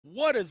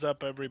What is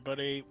up,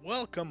 everybody?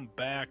 Welcome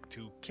back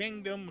to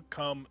Kingdom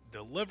Come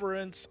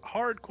Deliverance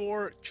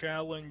Hardcore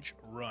Challenge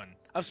Run.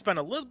 I've spent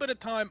a little bit of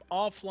time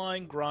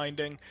offline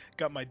grinding,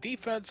 got my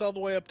defense all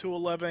the way up to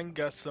 11,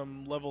 got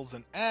some levels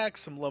in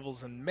axe, some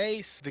levels in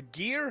mace. The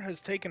gear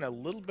has taken a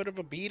little bit of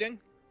a beating.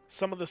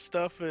 Some of the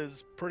stuff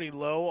is pretty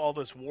low, all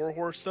this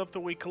warhorse stuff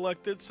that we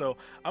collected, so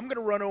I'm going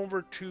to run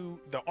over to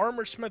the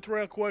armor smith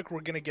real quick.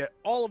 We're going to get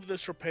all of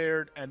this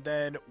repaired, and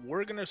then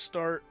we're going to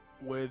start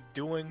with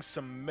doing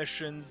some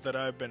missions that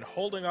I've been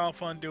holding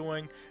off on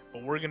doing,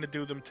 but we're going to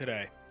do them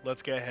today.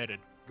 Let's get headed.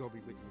 Go be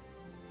with me.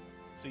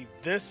 See,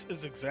 this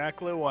is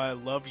exactly why I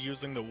love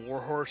using the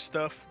warhorse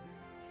stuff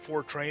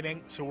for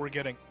training. So we're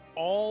getting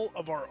all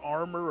of our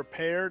armor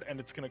repaired,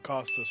 and it's going to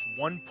cost us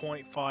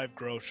 1.5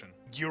 groschen.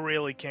 You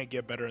really can't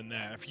get better than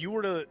that. If you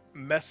were to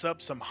mess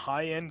up some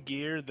high-end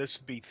gear, this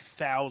would be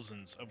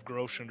thousands of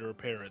groschen to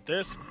repair it.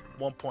 This,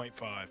 1.5.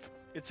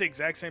 It's the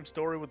exact same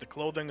story with the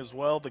clothing as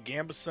well. The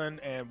Gambeson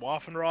and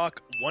Waffenrock,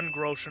 1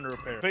 groschen to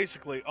repair.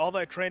 Basically, all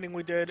that training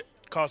we did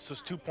cost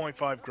us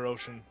 2.5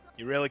 groschen.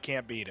 You really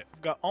can't beat it.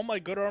 I've got all my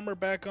good armor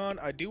back on.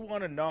 I do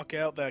want to knock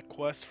out that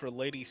quest for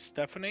Lady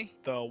Stephanie,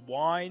 the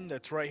wine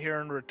that's right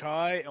here in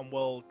Ratai, and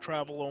we'll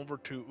travel over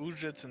to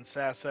Ujits and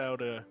Sasau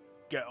to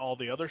get all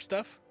the other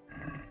stuff.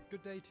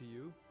 Good day to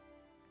you.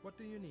 What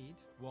do you need?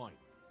 Wine.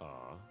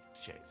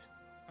 Shit.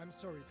 I'm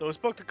sorry. So we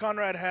spoke to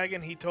Conrad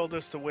Hagen. He told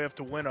us that we have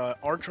to win an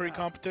archery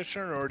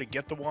competition in order to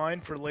get the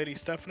wine for Lady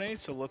Stephanie,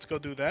 so let's go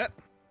do that.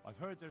 I've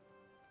heard that.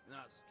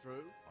 That's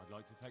true. I'd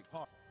like to take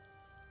part.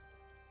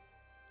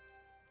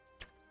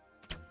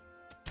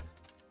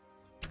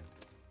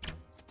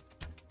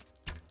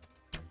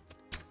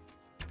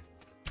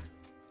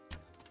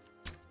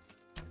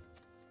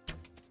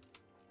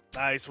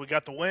 Nice, we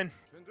got the win.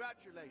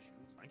 Congratulations.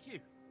 Thank you.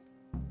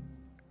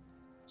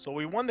 So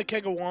we won the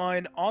keg of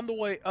wine. On the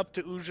way up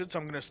to Ujits,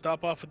 I'm going to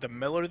stop off at the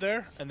Miller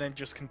there, and then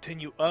just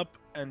continue up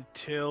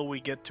until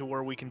we get to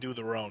where we can do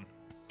the Roan.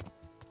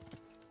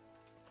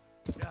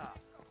 Yeah.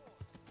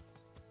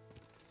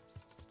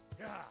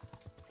 Yeah.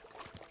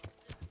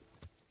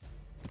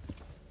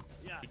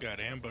 Yeah. We got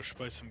ambushed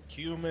by some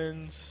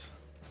humans.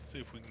 Let's see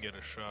if we can get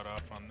a shot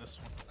off on this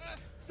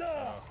one.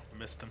 Oh,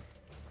 missed him.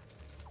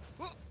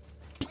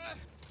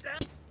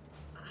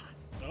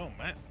 Oh,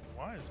 man.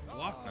 Why is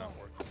block not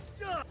working?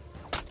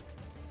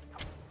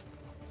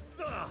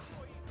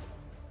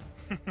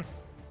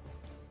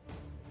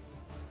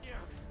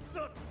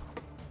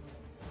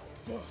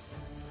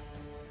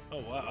 Oh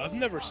wow, I've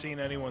never seen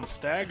anyone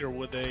stagger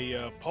with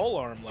a pole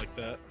arm like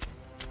that.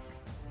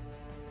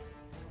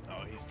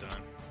 Oh, he's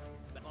done.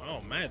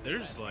 Oh man,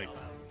 there's like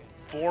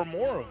 4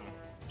 more of them.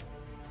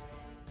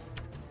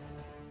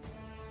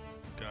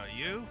 Got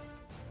you.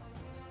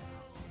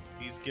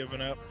 He's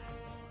given up.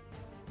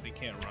 He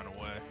can't run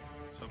away,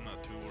 so I'm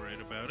not too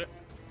worried about it.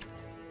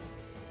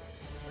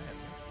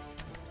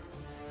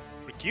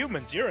 For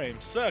humans, your aim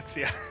sucks,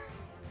 yeah.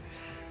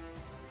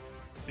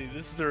 See,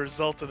 this is the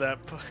result of that.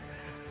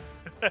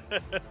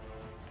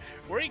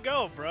 Where you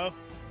go, bro?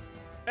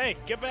 Hey,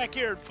 get back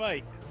here and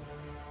fight.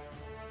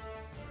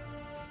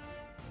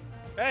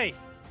 Hey.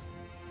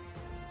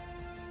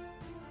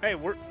 Hey,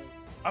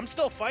 I'm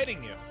still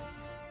fighting you.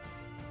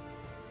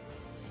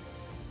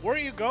 Where are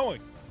you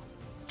going?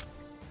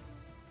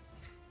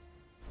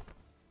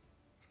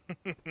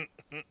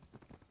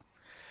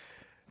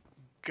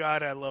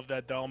 God, I love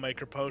that doll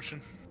maker potion.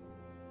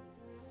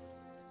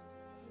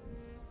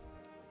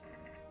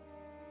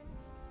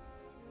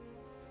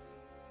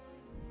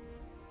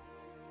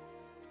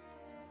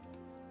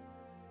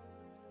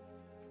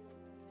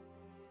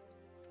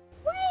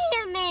 Wait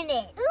a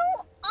minute! Who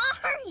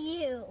are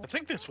you? I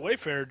think this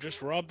Wayfarer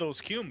just robbed those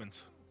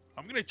humans.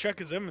 I'm gonna check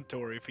his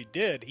inventory. If he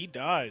did, he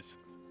dies.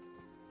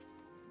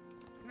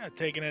 We're not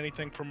taking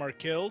anything from our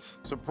kills.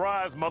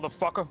 Surprise,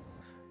 motherfucker.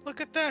 Look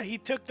at that, he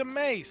took the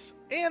mace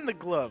and the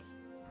glove.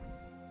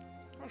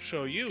 I'll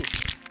show you.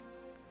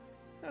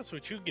 That's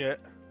what you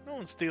get. No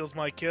one steals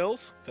my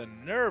kills. The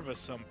nerve of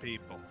some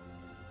people.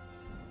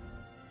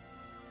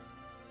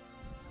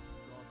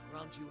 God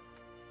grant you.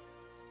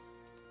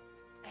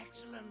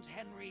 Excellent,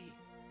 Henry.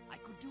 I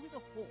could do with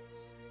a horse.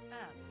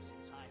 And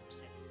since I'm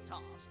setting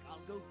task, I'll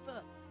go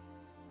further.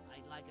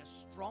 I'd like a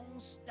strong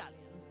stallion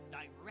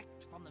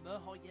direct from the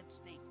Merhoyed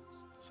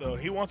stables. So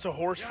he wants a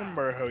horse from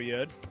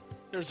Merhoyed.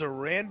 There's a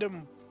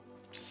random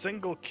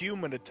single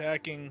human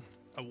attacking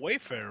a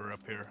Wayfarer up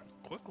here.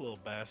 Quick little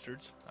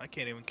bastards. I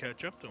can't even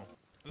catch up to them.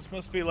 This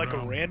must be like a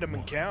random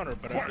encounter,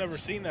 but I've never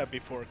seen that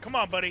before. Come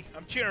on, buddy.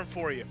 I'm cheering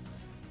for you.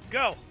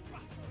 Go.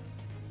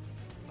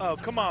 Oh,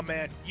 come on,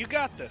 man. You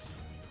got this.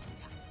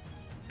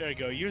 There you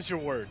go. Use your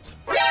words.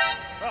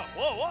 Oh,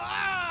 whoa, whoa.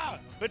 Ah!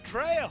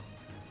 Betrayal.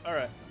 All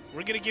right.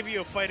 We're going to give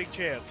you a fighting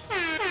chance.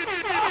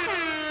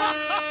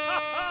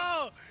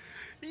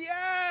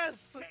 Yes!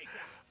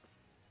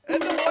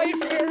 And the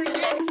Wayfarer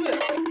gets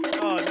it!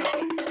 Oh,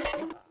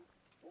 no.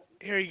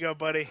 Here you go,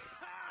 buddy.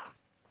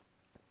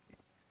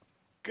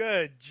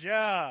 Good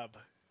job.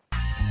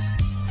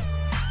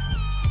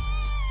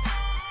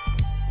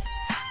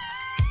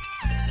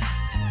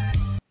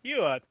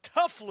 You a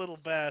tough little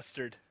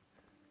bastard.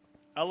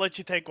 I'll let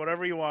you take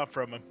whatever you want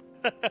from him.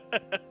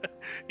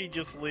 He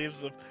just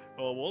leaves them.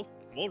 Oh,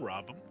 we'll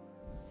rob him.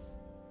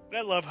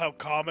 I love how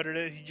common it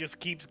is. He just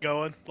keeps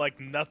going like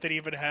nothing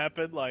even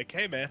happened. Like,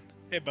 hey man,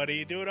 hey buddy,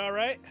 you doing all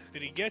right?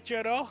 Did he get you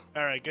at all?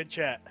 All right, good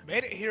chat.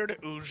 Made it here to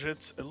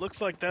Ujits. It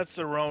looks like that's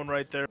the Roan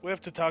right there. We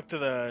have to talk to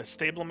the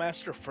stable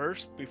master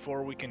first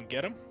before we can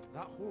get him.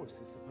 That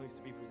horse is supposed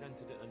to be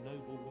presented at a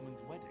noble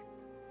woman's wedding.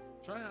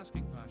 Try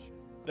asking Vasha.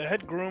 The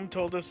head groom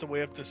told us that we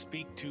have to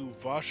speak to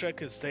Vashek,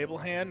 his stable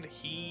hand.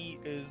 He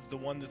is the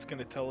one that's going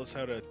to tell us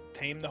how to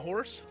tame the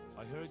horse.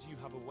 I heard you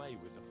have a way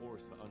with the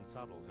horse that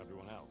unsaddles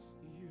everyone else.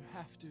 You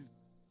have to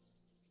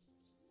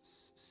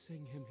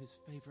sing him his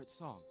favorite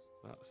song.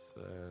 That's,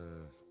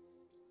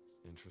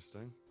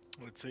 interesting.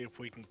 Let's see if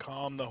we can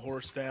calm the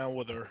horse down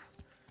with our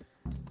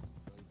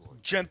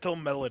gentle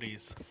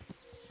melodies.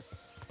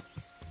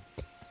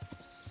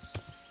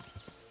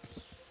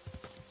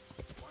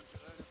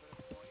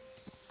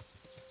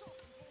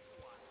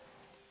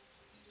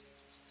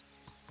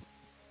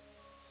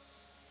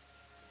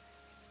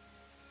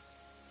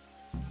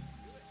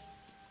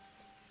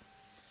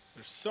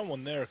 There's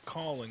someone there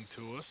calling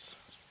to us.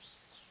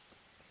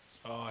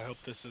 Oh, I hope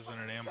this isn't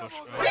an ambush.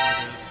 Oh, it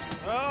is.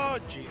 Oh,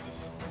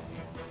 Jesus.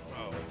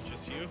 Oh, it's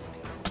just you?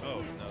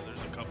 Oh, no,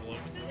 there's a couple of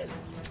them.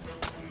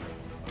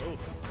 Oh,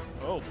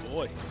 oh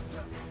boy.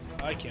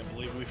 I can't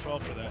believe we fell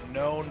for that.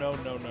 No, no,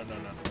 no, no, no,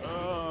 no.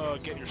 Oh,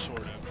 get your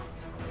sword out.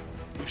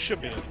 We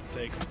should be able to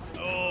take him.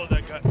 Oh,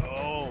 that guy.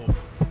 Oh.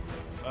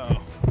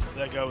 Oh,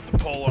 that guy with the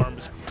pole arm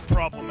is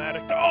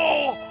problematic.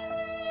 Oh!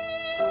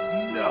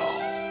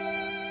 No!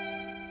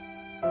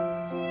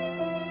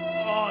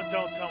 Oh,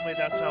 don't tell me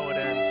that's how it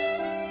ends.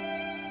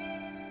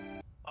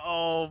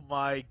 Oh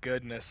my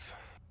goodness.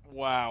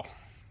 Wow.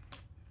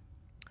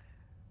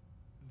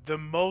 The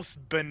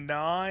most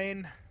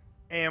benign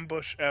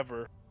ambush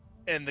ever,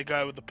 and the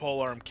guy with the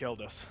pole arm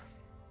killed us.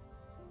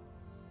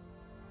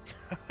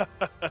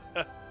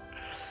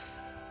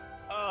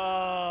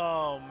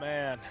 Oh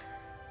man.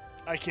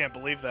 I can't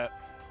believe that.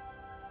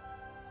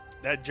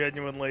 That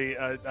genuinely,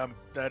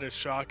 that is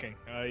shocking.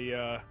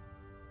 I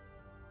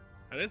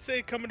didn't say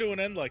it coming to an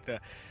end like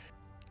that.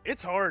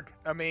 It's hard.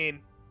 I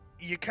mean,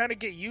 you kind of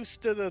get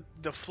used to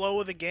the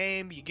flow of the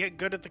game. You get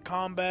good at the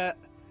combat.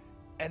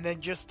 And then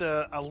just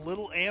a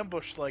little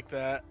ambush like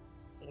that,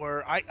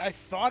 where I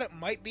thought it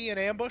might be an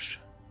ambush.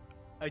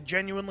 I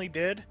genuinely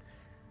did.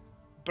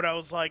 But I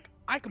was like,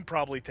 I can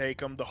probably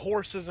take him. The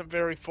horse isn't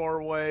very far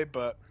away,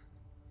 but...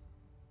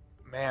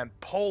 man,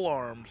 pole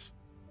arms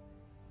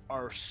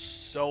are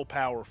so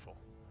powerful.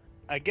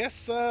 I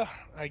guess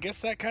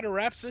that kind of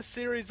wraps this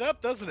series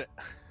up, doesn't it?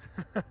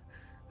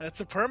 That's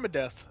a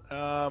permadeath.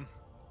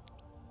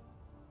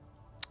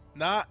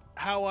 Not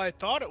how I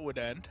thought it would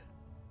end,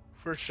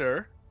 for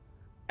sure.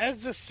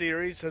 As this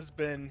series has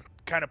been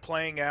kind of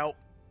playing out,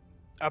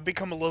 I've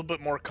become a little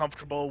bit more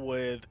comfortable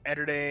with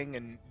editing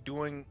and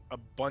doing a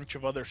bunch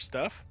of other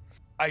stuff.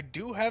 I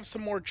do have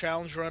some more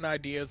challenge run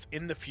ideas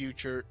in the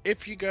future.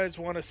 If you guys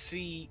want to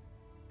see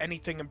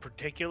anything in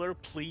particular,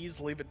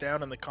 please leave it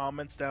down in the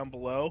comments down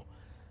below.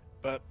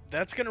 But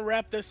that's going to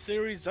wrap this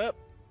series up.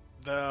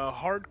 The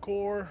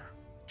hardcore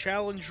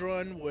challenge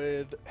run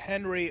with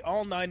Henry,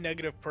 all 9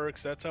 negative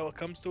perks, that's how it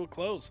comes to a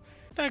close.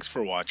 Thanks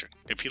for watching.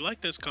 If you like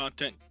this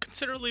content,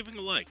 consider leaving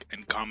a like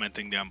and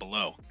commenting down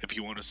below. If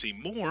you want to see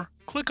more,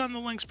 click on the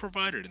links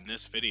provided in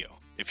this video.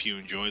 If you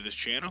enjoy this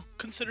channel,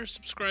 consider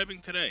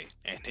subscribing today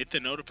and hit the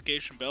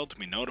notification bell to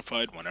be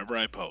notified whenever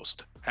I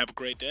post. Have a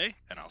great day,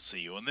 and I'll see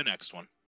you in the next one.